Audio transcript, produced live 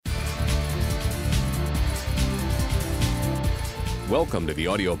Welcome to the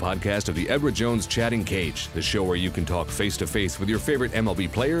audio podcast of the Edward Jones Chatting Cage, the show where you can talk face-to-face with your favorite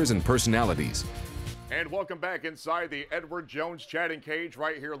MLB players and personalities. And welcome back inside the Edward Jones Chatting Cage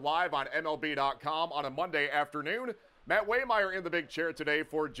right here live on MLB.com on a Monday afternoon. Matt Waymeyer in the big chair today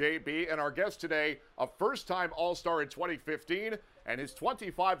for JB, and our guest today, a first-time All-Star in 2015, and his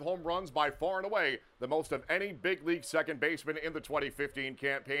 25 home runs by far and away the most of any big league second baseman in the 2015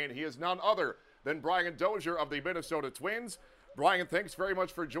 campaign. He is none other than Brian Dozier of the Minnesota Twins. Brian, thanks very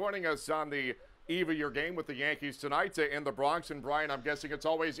much for joining us on the eve of your game with the Yankees tonight in the Bronx. And Brian, I'm guessing it's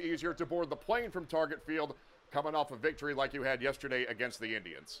always easier to board the plane from Target Field coming off a victory like you had yesterday against the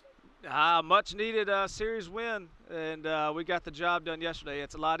Indians. Much needed series win, and we got the job done yesterday.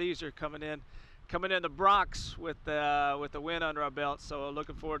 It's a lot easier coming in the Bronx with the win under our belt. So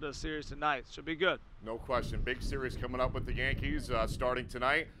looking forward to the series tonight. Should be good. No question. Big series coming up with the Yankees starting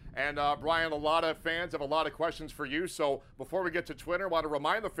tonight. And Brian, a lot of fans have a lot of questions for you. So before we get to Twitter, I want to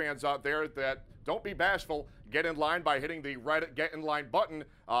remind the fans out there that don't be bashful. Get in line by hitting the red Get in Line button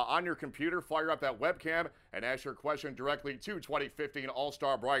on your computer. Fire up that webcam and ask your question directly to 2015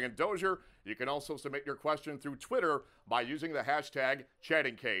 All-Star Brian Dozier. You can also submit your question through Twitter by using the hashtag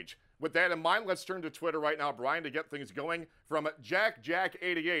ChattingCage. With that in mind, let's turn to Twitter right now, Brian, to get things going. From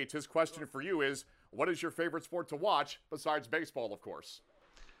Jack88, his question for you is, what is your favorite sport to watch besides baseball, of course?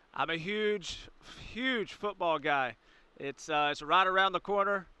 I'm a huge football guy. It's right around the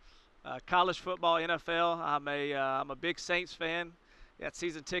corner. College football, NFL. I'm a big Saints fan. Got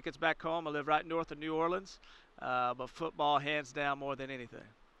season tickets back home. I live right north of New Orleans. But football, hands down, more than anything.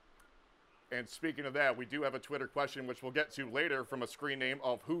 And speaking of that, we do have a Twitter question, which we'll get to later, from a screen name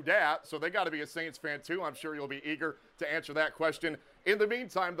of Who Dat. So they got to be a Saints fan, too. I'm sure you'll be eager to answer that question. In the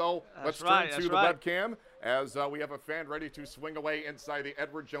meantime, though, let's turn to the webcam as we have a fan ready to swing away inside the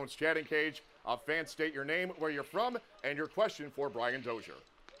Edward Jones Chatting Cage. Fan, state your name, where you're from, and your question for Brian Dozier.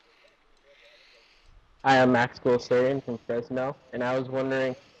 Hi, I'm Max Golsarian from Fresno, and I was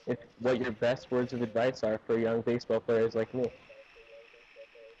wondering what your best words of advice are for young baseball players like me.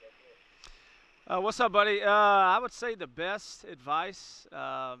 What's up, buddy? I would say the best advice.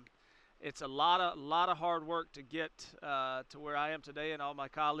 It's a lot of hard work to get to where I am today, and all my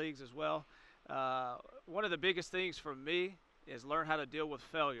colleagues as well. One of the biggest things for me is learn how to deal with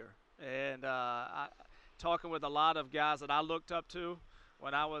failure. And talking with a lot of guys that I looked up to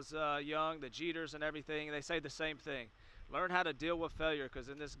when I was young, the Jeters and everything, they say the same thing. Learn how to deal with failure, because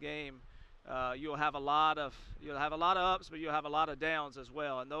in this game, you'll have a lot of ups, but you'll have a lot of downs as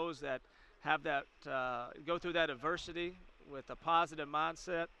well. And those that have that go through that adversity with a positive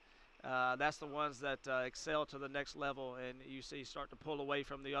mindset, that's the ones that excel to the next level, and you see start to pull away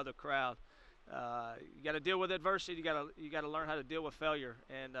from the other crowd. You got to deal with adversity. You got to learn how to deal with failure,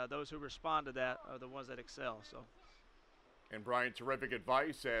 and those who respond to that are the ones that excel. So. And Brian, terrific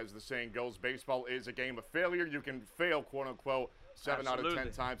advice. As the saying goes, baseball is a game of failure. You can fail, quote unquote, 7 out of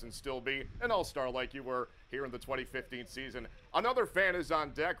 10 times and still be an all-star like you were here in the 2015 season. Another fan is on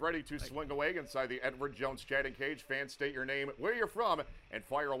deck, ready to swing away inside the Edward Jones Chatting Cage. Fan, state your name, where you're from, and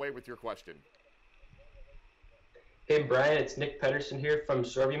fire away with your question. Hey, Brian, it's Nick Pedersen here from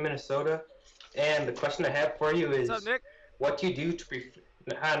Shoreview, Minnesota. And the question I have for you is, what's up, Nick? What do you do to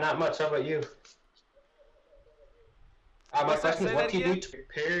not much. How about you? My question is, what do you do to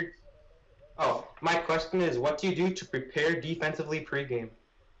prepare? Oh, my question is, what do you do to prepare defensively pregame?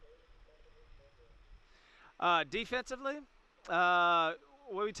 Defensively,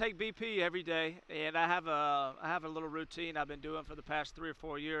 we take BP every day, and I have a little routine I've been doing for the past 3 or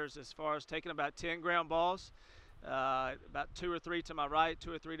 4 years, as far as taking about 10 ground balls, about 2 or 3 to my right,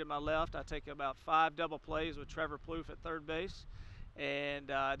 2 or 3 to my left. I take about 5 double plays with Trevor Plouffe at third base, and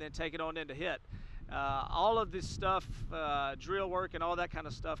then take it on into hit. All of this stuff, drill work and all that kind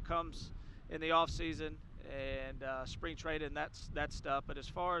of stuff, comes in the off season and spring training, that stuff. But as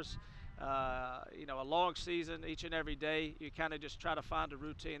far as a long season, each and every day, you kind of just try to find a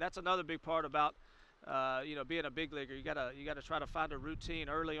routine. That's another big part about being a big leaguer. You gotta try to find a routine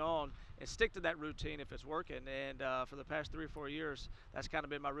early on and stick to that routine if it's working. And for the past 3 or 4 years, that's kind of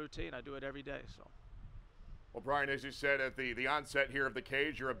been my routine. I do it every day. So. Well, Brian, as you said at the onset here of the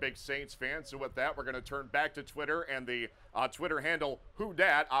cage, you're a big Saints fan. So with that, we're going to turn back to Twitter and the Twitter handle Who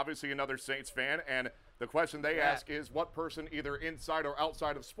Dat, obviously another Saints fan. And the question they ask is, what person, either inside or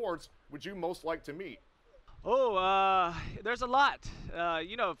outside of sports, would you most like to meet? Oh, there's a lot.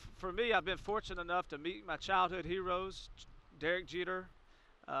 For me, I've been fortunate enough to meet my childhood heroes, Derek Jeter,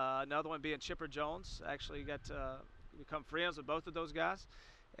 another one being Chipper Jones. Actually got to become friends with both of those guys.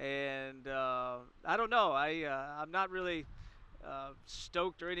 And I don't know. I'm not really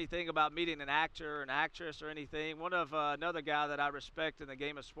stoked or anything about meeting an actor or an actress or anything. One of another guy that I respect in the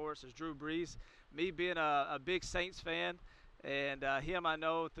game of sports is Drew Brees. Me being a big Saints fan, and him I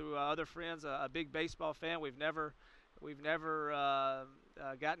know through other friends, a big baseball fan. We've never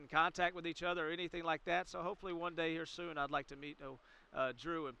gotten in contact with each other or anything like that. So hopefully one day here soon, I'd like to meet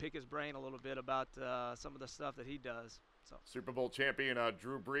Drew and pick his brain a little bit about some of the stuff that he does. So. Super Bowl champion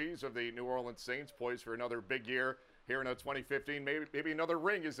Drew Brees of the New Orleans Saints poised for another big year here in 2015. Maybe another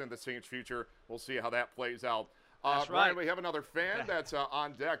ring is in the Saints' future. We'll see how that plays out. That's Brian, right. we have another fan that's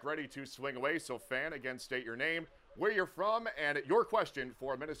on deck, ready to swing away. So, fan, again, state your name, where you're from, and your question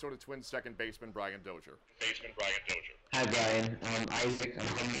for Minnesota Twins second baseman Brian Dozier. Hi, Brian. I'm Isaac. I'm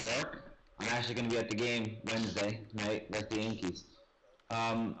from New York. I'm actually going to be at the game Wednesday night with the Yankees.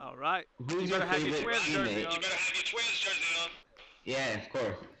 All right. Who's You your better have your favorite Twins jersey teammate? on. Yeah, of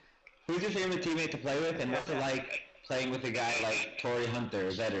course. Who's your favorite teammate to play with, and what's it like playing with a guy like Torrey Hunter,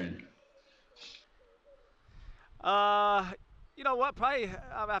 a veteran? You know what? Probably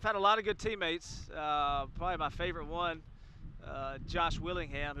I've had a lot of good teammates. Probably my favorite one, Josh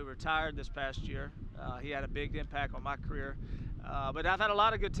Willingham, who retired this past year. He had a big impact on my career. But I've had a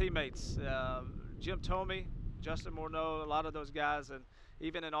lot of good teammates. Jim Thome, Justin Morneau, a lot of those guys, and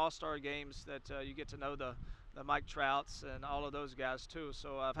even in all-star games that you get to know the Mike Trouts and all of those guys too.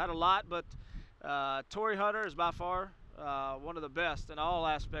 So I've had a lot, but Torrey Hunter is by far one of the best in all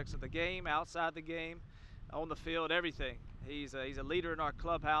aspects of the game, outside the game, on the field, everything. He's a leader in our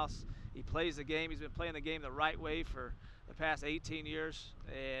clubhouse. He plays the game. He's been playing the game the right way for the past 18 years,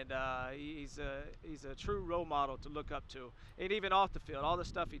 and he's a true role model to look up to. And even off the field, all the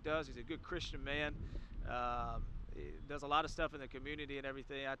stuff he does, he's a good Christian man. He does a lot of stuff in the community and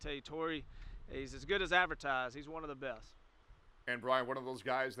everything. I tell you, Torrey, he's as good as advertised. He's one of the best. And Brian, one of those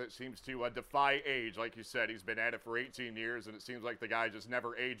guys that seems to defy age. Like you said, he's been at it for 18 years, and it seems like the guy just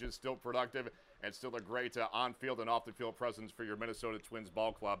never ages, still productive, and still a great on-field and off-the-field presence for your Minnesota Twins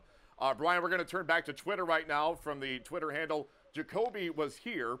ball club. Brian, we're going to turn back to Twitter right now from the Twitter handle, Jacoby was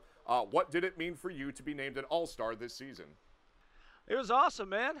here. What did it mean for you to be named an All-Star this season? It was awesome,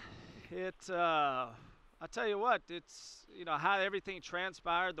 man. I tell you what, it's, you know, how everything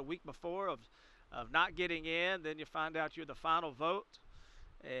transpired the week before of not getting in, then you find out you're the final vote,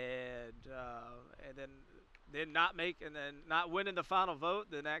 and then not winning the final vote,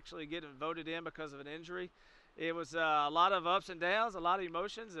 then actually getting voted in because of an injury. It was a lot of ups and downs, a lot of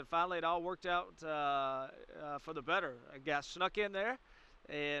emotions, and finally it all worked out for the better. I got snuck in there,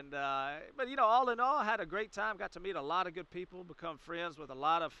 and but you know, all in all, I had a great time. Got to meet a lot of good people, become friends with a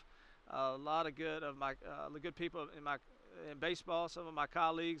lot of good people in baseball, some of my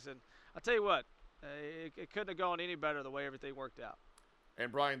colleagues, and I tell you what, it couldn't have gone any better the way everything worked out.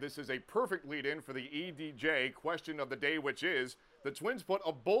 And Brian, this is a perfect lead-in for the EDJ question of the day, which is, the Twins put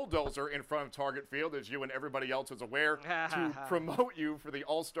a bulldozer in front of Target Field, as you and everybody else is aware, to promote you for the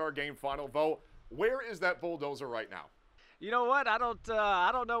All-Star Game final vote. Where is that bulldozer right now? You know what? I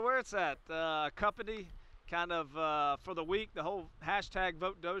don't know where it's at. Company kind of for the week, the whole hashtag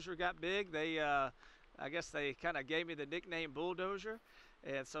Vote Dozier got big. They, I guess they kind of gave me the nickname Bulldozer.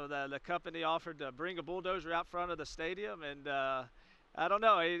 And so the company offered to bring a bulldozer out front of the stadium, and I don't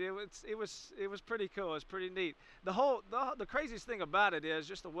know. It was pretty cool. It was pretty neat. The craziest thing about it is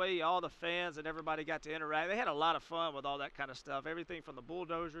just the way all the fans and everybody got to interact. They had a lot of fun with all that kind of stuff. Everything from the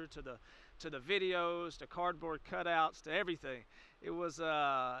bulldozer to the videos to cardboard cutouts to everything. It was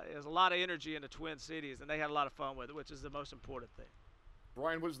a lot of energy in the Twin Cities, and they had a lot of fun with it, which is the most important thing.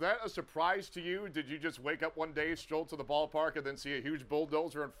 Brian, was that a surprise to you? Did you just wake up one day, stroll to the ballpark, and then see a huge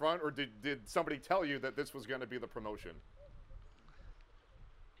bulldozer in front, or did somebody tell you that this was going to be the promotion?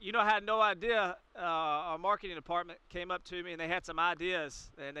 You know, I had no idea. Our marketing department came up to me, and they had some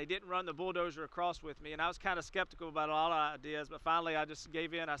ideas, and they didn't run the bulldozer across with me, and I was kind of skeptical about a lot of ideas, but finally I just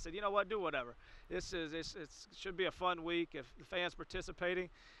gave in. I said, you know what, do whatever. It should be a fun week if the fans participating,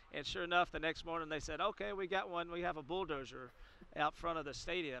 and sure enough, the next morning they said, okay, we got one. We have a bulldozer out front of the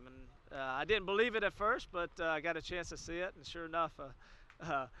stadium, and I didn't believe it at first, but I got a chance to see it, and sure enough,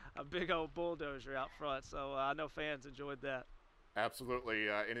 a big old bulldozer out front, so I know fans enjoyed that. Absolutely.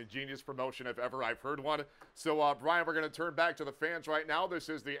 An ingenious promotion if ever I've heard one. So, Brian, we're going to turn back to the fans right now. This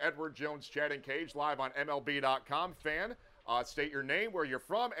is the Edward Jones Chatting Cage live on MLB.com. Fan, state your name, where you're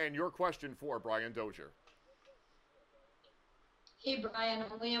from, and your question for Brian Dozier. Hey, Brian.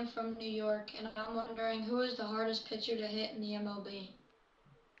 I'm Liam from New York, and I'm wondering who is the hardest pitcher to hit in the MLB?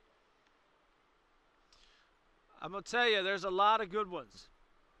 I'm going to tell you, there's a lot of good ones.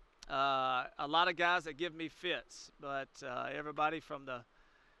 A lot of guys that give me fits, but everybody from the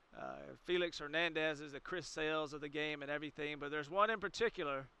Felix Hernandez is the Chris Sales of the game and everything, but there's one in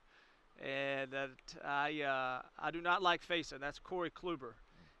particular, and that I do not like facing. That's Corey Kluber.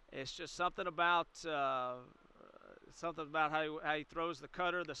 It's just something about how he throws the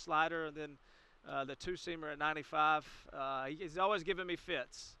cutter, the slider, and then the two-seamer at 95. He's always given me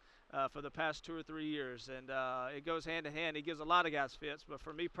fits for the past 2 or 3 years, and it goes hand in hand. He gives a lot of guys fits, but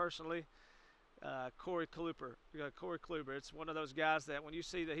for me personally, Corey Kluber. It's one of those guys that when you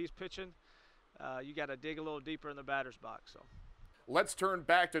see that he's pitching, you got to dig a little deeper in the batter's box. So, let's turn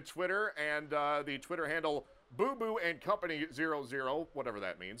back to Twitter and the Twitter handle Boo Boo and Company 00, whatever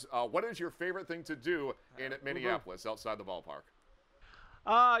that means. What is your favorite thing to do in Minneapolis outside the ballpark?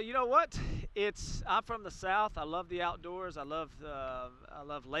 You know what? I'm from the South. I love the outdoors. I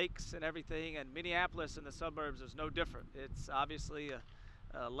love lakes and everything. And Minneapolis in the suburbs is no different. It's obviously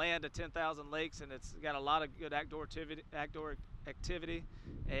a land of 10,000 lakes, and it's got a lot of good outdoor activity.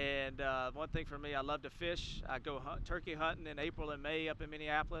 And one thing for me, I love to fish. I go turkey hunting in April and May up in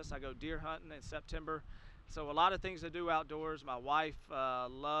Minneapolis. I go deer hunting in September. So a lot of things to do outdoors. My wife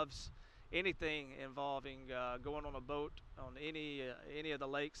loves anything involving going on a boat on any of the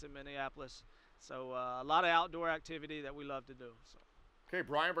lakes in Minneapolis. So a lot of outdoor activity that we love to do. So. Okay,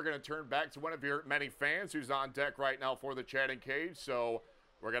 Brian, we're going to turn back to one of your many fans who's on deck right now for the chatting cage. So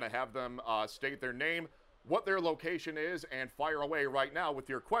we're going to have them state their name, what their location is, and fire away right now with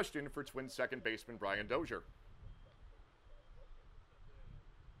your question for Twins second baseman Brian Dozier.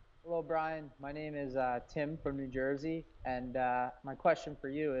 Hello, Brian. My name is Tim from New Jersey, and my question for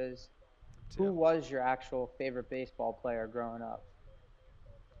you is, Tim, who was your actual favorite baseball player growing up?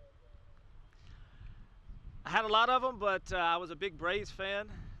 I had a lot of them, but I was a big Braves fan.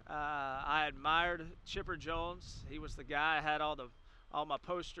 I admired Chipper Jones. He was the guy. I had all my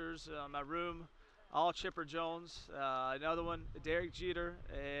posters in my room, all Chipper Jones. Another one, Derek Jeter.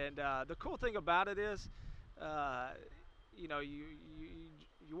 And the cool thing about it is,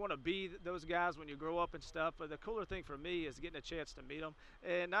 you want to be those guys when you grow up and stuff, but the cooler thing for me is getting a chance to meet them,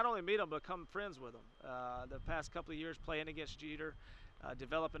 and not only meet them, but become friends with them. The past couple of years playing against Jeter,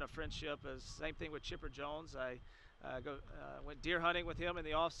 developing a friendship. Same thing with Chipper Jones. I went deer hunting with him in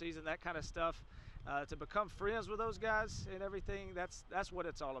the off season, that kind of stuff. To become friends with those guys and everything, that's what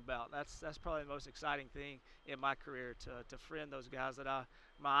it's all about. That's probably the most exciting thing in my career, to friend those guys that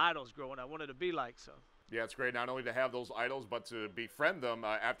my idols growing up, wanted to be like. So. Yeah, it's great not only to have those idols, but to befriend them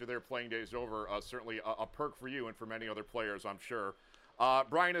after their playing days over. Certainly a perk for you and for many other players, I'm sure.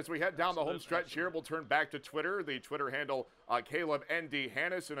 Brian, as we head down the home stretch here, we'll turn back to Twitter. The Twitter handle, Caleb N.D.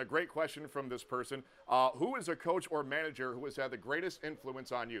 Hannes, and a great question from this person. Who is a coach or manager who has had the greatest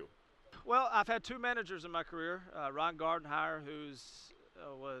influence on you? Well, I've had 2 managers in my career. Ron Gardenhire, is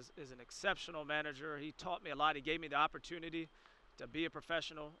an exceptional manager. He taught me a lot. He gave me the opportunity to be a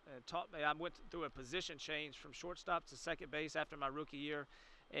professional and taught me. I went through a position change from shortstop to second base after my rookie year,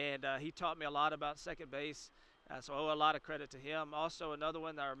 and he taught me a lot about second base. So I owe a lot of credit to him. Also, another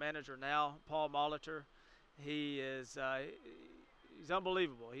one, our manager now, Paul Molitor. He's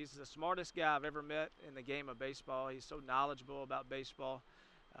unbelievable. He's the smartest guy I've ever met in the game of baseball. He's so knowledgeable about baseball,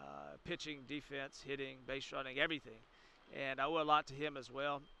 pitching, defense, hitting, base running, everything. And I owe a lot to him as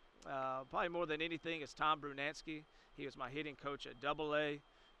well. Probably more than anything is Tom Brunansky. He was my hitting coach at AA,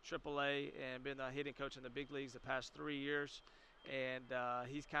 AAA, and been the hitting coach in the big leagues the past 3 years. And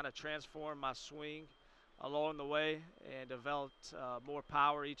he's kind of transformed my swing along the way and developed more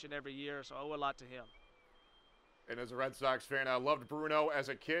power each and every year. So I owe a lot to him. And as a Red Sox fan, I loved Bruno as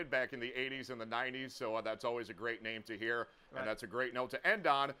a kid back in the 80s and the 90s, so that's always a great name to hear. Right. And that's a great note to end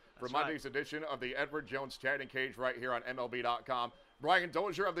on for Monday's edition of the Edward Jones Chatting Cage right here on MLB.com. Brian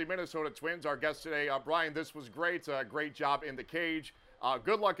Dozier of the Minnesota Twins, our guest today. Brian, this was great. Great job in the cage.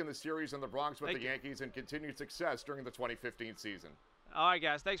 Good luck in the series in the Bronx with the Yankees, and continued success during the 2015 season. All right,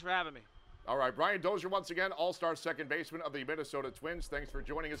 guys. Thanks for having me. All right, Brian Dozier once again, all-star second baseman of the Minnesota Twins. Thanks for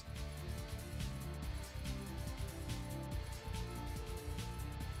joining us.